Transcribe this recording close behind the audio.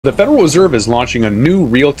The Federal Reserve is launching a new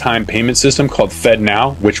real-time payment system called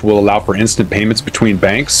FedNow, which will allow for instant payments between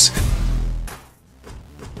banks.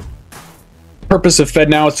 The purpose of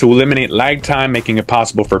FedNow is to eliminate lag time, making it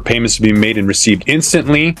possible for payments to be made and received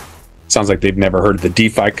instantly. Sounds like they've never heard of the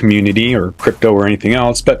DeFi community or crypto or anything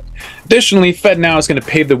else. But additionally, FedNow is going to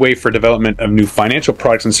pave the way for development of new financial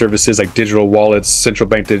products and services like digital wallets, central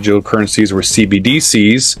bank digital currencies, or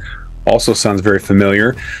CBDCs. Also sounds very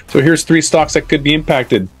familiar. So here's three stocks that could be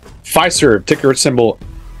impacted. Fiserv, ticker symbol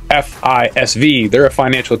FISV. They're a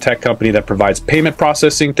financial tech company that provides payment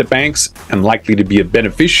processing to banks and likely to be a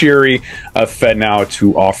beneficiary of FedNow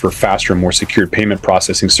to offer faster and more secure payment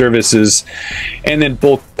processing services. And then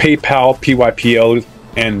both PayPal, PYPL,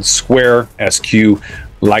 and Square, SQ,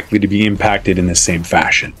 likely to be impacted in the same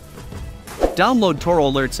fashion. Download Toro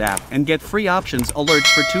Alerts app and get free options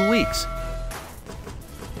alerts for 2 weeks.